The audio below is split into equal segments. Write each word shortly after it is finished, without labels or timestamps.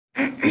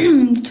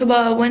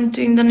Tuba went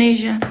to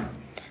Indonesia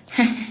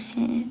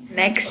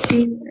next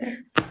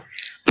year.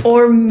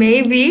 Or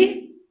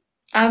maybe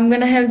I'm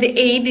gonna have the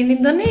Eid in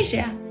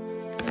Indonesia.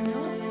 You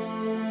know?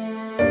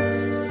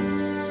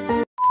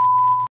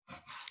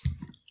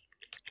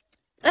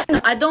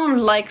 I don't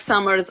like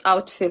summer's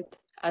outfit.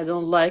 I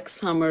don't like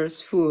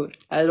summer's food.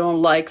 I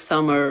don't like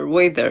summer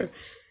weather.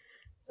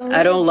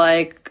 I don't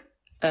like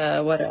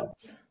what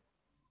else?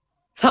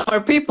 Summer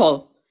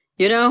people,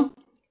 you know?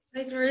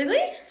 Like, really?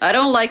 I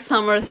don't like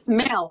summer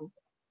smell.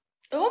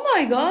 Oh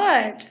my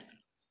god.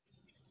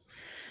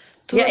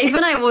 Yeah,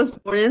 even I was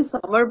born in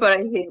summer, but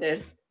I hate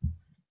it.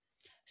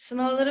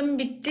 Sınavlarım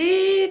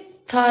bitti.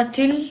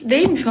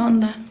 Tatildeyim şu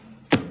anda.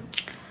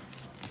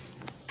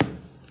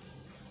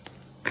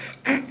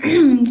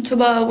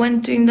 Tuba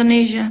went to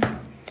Indonesia.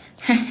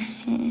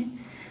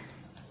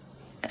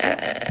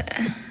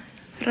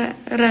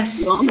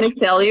 You want me to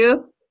tell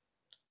you?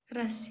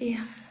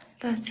 Rahasia.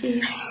 The secret.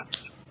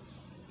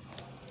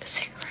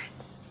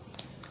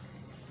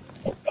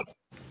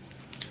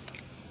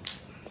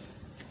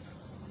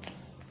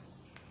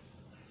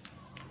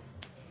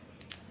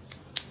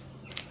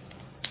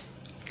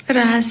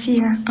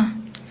 Rahasia. Oh,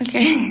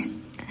 okay.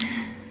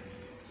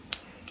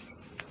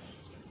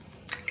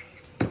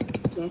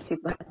 Can you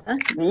speak Bahasa?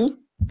 Me?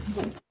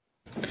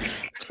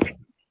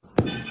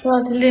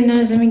 Tatilde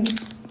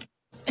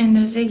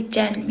Endonezya'ya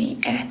gideceğim mi?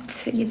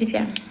 Evet,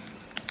 gideceğim.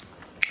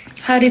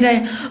 Hari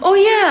Raya. Oh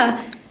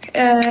yeah,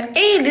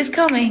 Eid is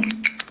coming.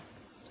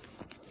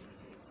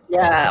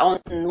 Yeah, on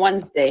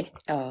Wednesday.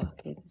 Oh,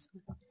 okay.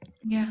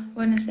 Yeah,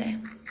 Wednesday.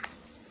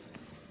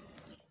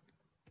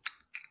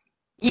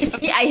 You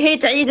see, I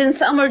hate Eid in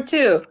summer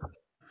too.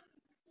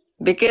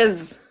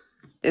 Because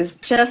it's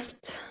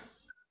just...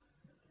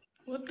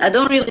 I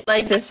don't really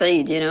like this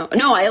Eid, you know?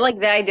 No, I like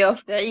the idea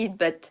of the Eid,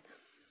 but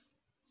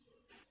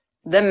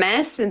the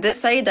mess in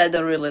this Eid, I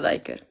don't really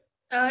like it.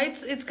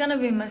 It's gonna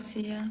be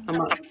messy, yeah.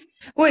 Yes,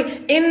 Wait,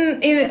 in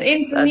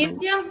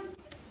Indonesia,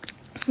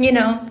 you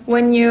know,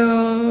 when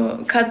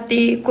you cut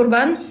the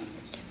kurban,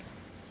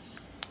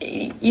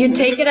 you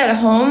take it at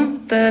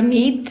home, the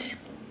meat.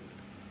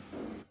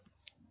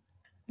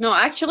 No,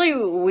 actually,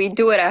 we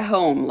do it at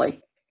home.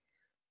 Like,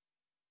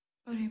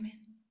 What do you mean?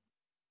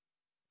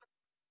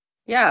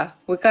 yeah,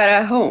 we cut it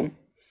at home.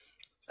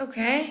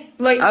 Okay,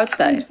 like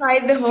Outside.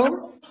 inside the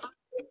home.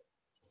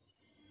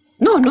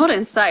 No, not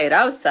inside,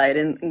 outside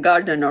in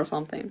garden or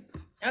something.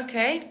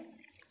 Okay.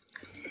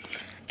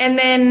 And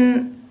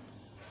then,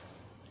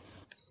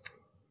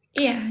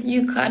 yeah,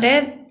 you cut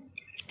it,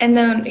 and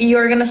then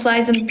you're gonna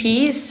slice in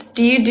piece.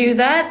 Do you do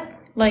that?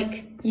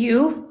 Like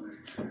you?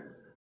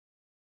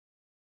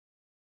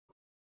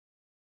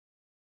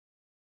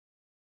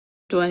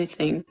 Do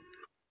anything.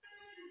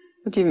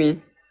 What do you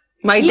mean?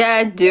 My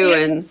dad do,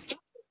 and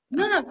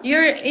No,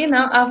 you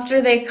know,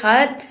 after they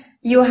cut,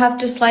 you have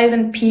to slice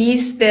in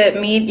piece the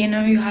meat, you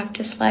know, you have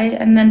to slice,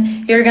 and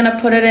then you're gonna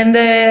put it in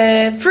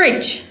the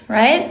fridge,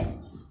 right?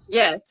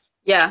 yes,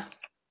 yeah.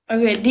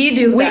 Okay, do you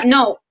do that?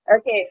 No,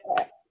 okay,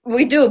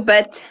 we do,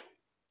 but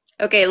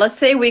okay, let's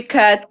say we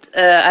cut,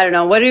 I don't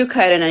know, what do you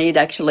cut in Eid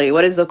actually?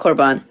 What is the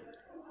korban?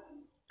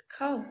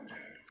 Cow.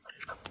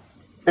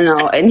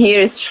 No, and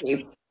here is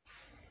sheep.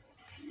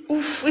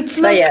 Oof, it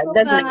smells yeah, so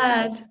that's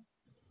bad.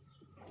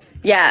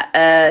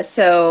 Yeah,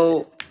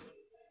 so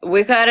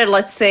we cut it,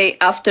 let's say,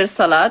 after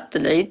Salat,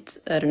 late,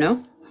 I don't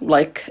know,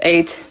 like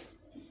 8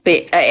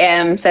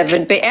 a.m.,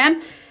 7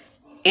 p.m.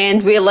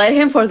 And we let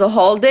him for the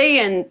whole day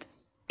and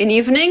in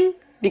evening,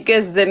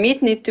 because the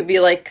meat need to be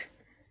like,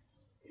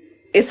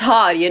 it's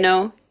hard, you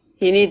know,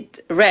 he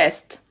need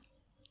rest.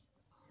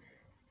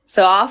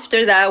 So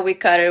after that, we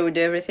cut it, we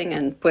do everything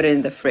and put it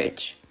in the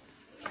fridge.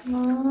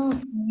 Oh,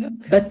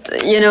 okay. But,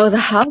 you know, the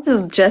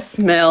houses just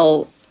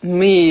smell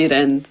meat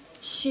and...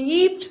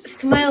 Sheep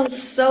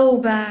smells so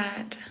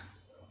bad.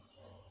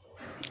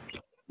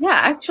 Yeah,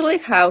 actually,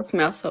 cow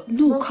smells so...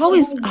 No, cow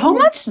is... How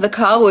much the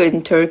cow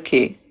in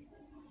Turkey?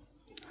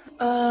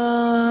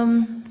 I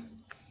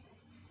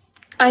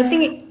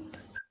think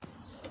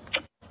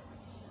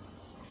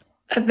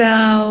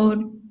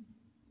about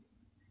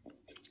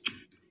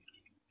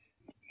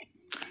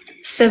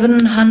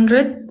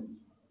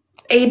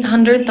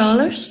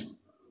 $800.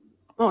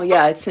 Oh,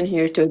 yeah, it's in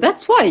here too.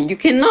 That's why you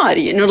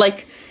cannot, you know,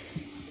 like...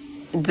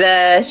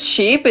 The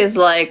sheep is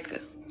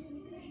like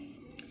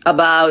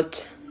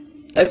about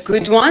a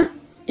good one,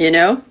 you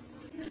know,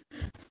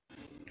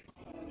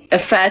 a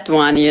fat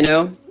one, you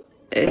know,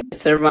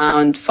 it's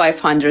around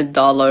 $500,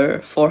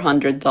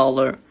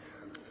 $400,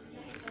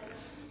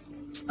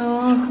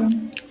 Oh, okay.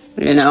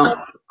 you know,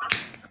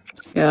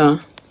 yeah.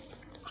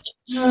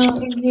 No,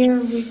 here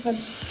we had.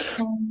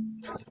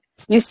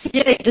 You see,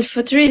 the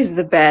fitr is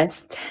the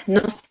best.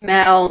 No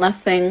smell,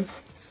 nothing.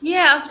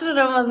 Yeah, after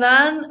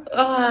Ramadan,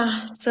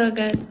 oh, so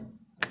good.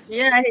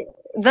 Yeah,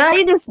 the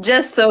Eid is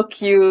just so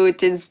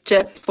cute. It's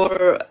just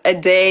for a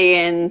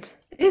day and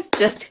it's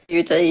just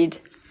cute Eid.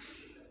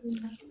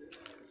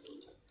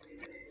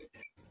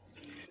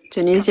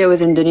 Tunisia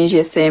with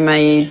Indonesia, same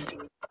Eid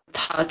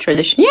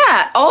tradition.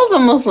 Yeah, all the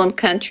Muslim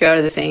countries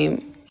are the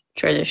same.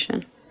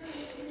 tradition,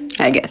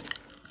 I guess.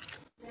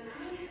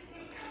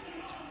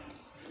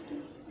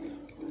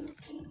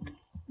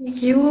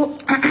 You,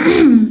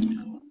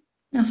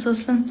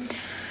 nasılsın?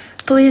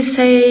 Please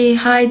say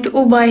hi to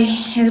Ubay.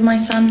 He's my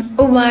son.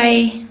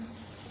 Ubay.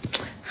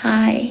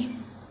 Hi.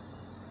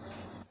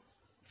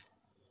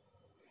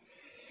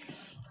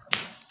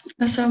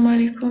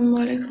 Assalamualaikum.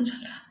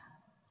 Waalaikumsalam.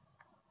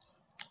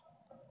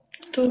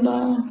 Tugba.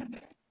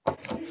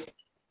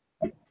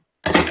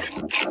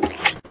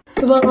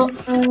 Tugba,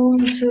 I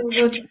want to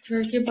go to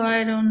Turkey, but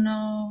I don't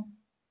know.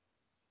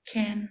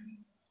 Can.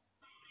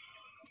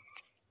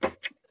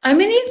 I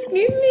mean,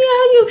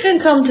 yeah, you can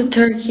come to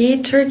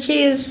Turkey.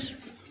 Turkey is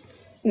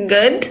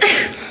good.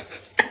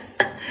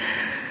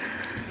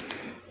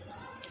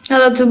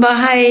 Hello, Tugba.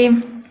 Hi.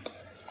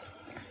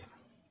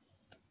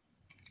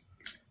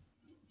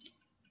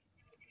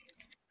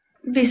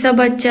 Bisa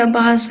baca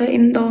bahasa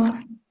Indo.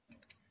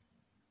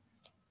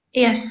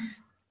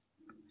 Yes.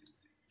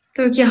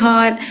 Turkey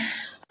hot.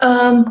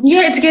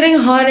 Yeah, it's getting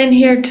hot in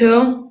here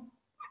too.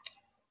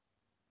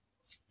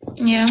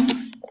 Yeah.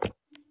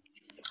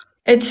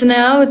 It's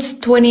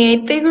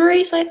 28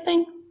 degrees, I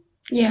think.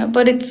 Yeah,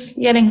 but it's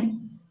getting,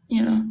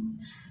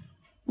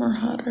 more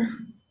hotter.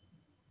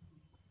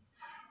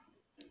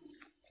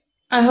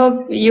 I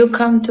hope you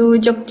come to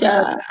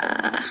Jogja.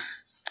 I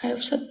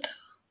hope so too.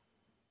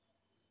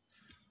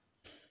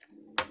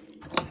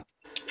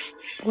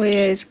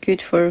 Boya is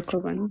good for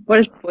Kurban. What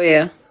is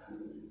boya?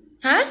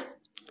 Huh?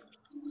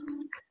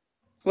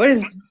 What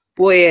is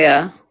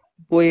boya?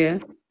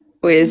 Boya.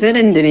 Wait, is it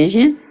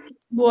Indonesian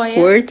Boy.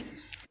 word?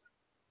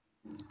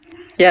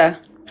 Yeah.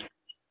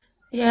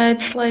 Yeah,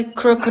 it's like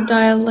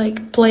crocodile,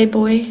 like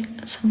Playboy,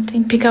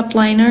 something, pickup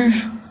liner.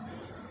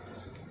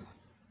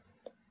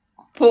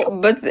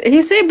 But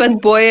he said,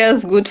 but boya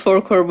is good for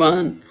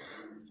Kurban.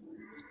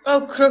 Oh,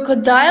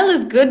 crocodile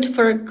is good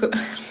for.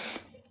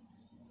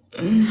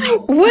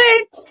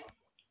 What?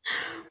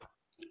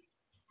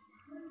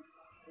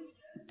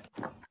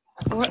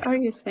 What are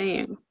you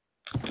saying?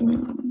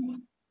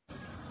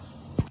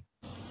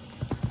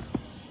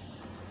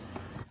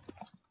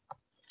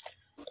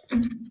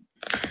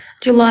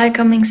 July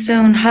coming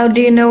soon. How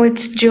do you know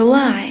it's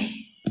July?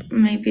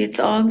 Maybe it's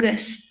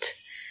August.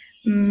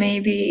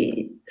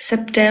 Maybe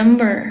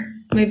September.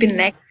 Maybe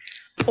next.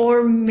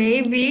 Or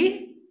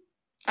maybe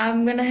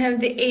I'm gonna have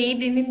the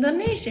Eid in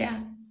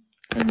Indonesia.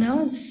 Who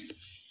knows?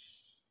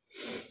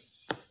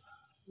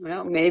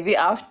 Well, maybe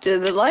after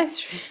the live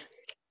stream.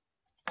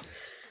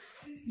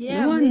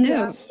 Yeah, No one maybe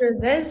knows. after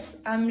this,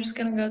 I'm just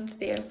gonna go to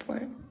the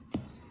airport.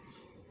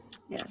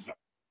 Yeah.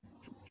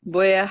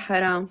 Boya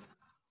haram.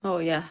 Oh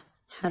yeah,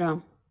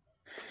 haram.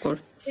 Of course.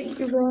 Thank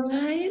you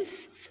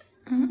guys.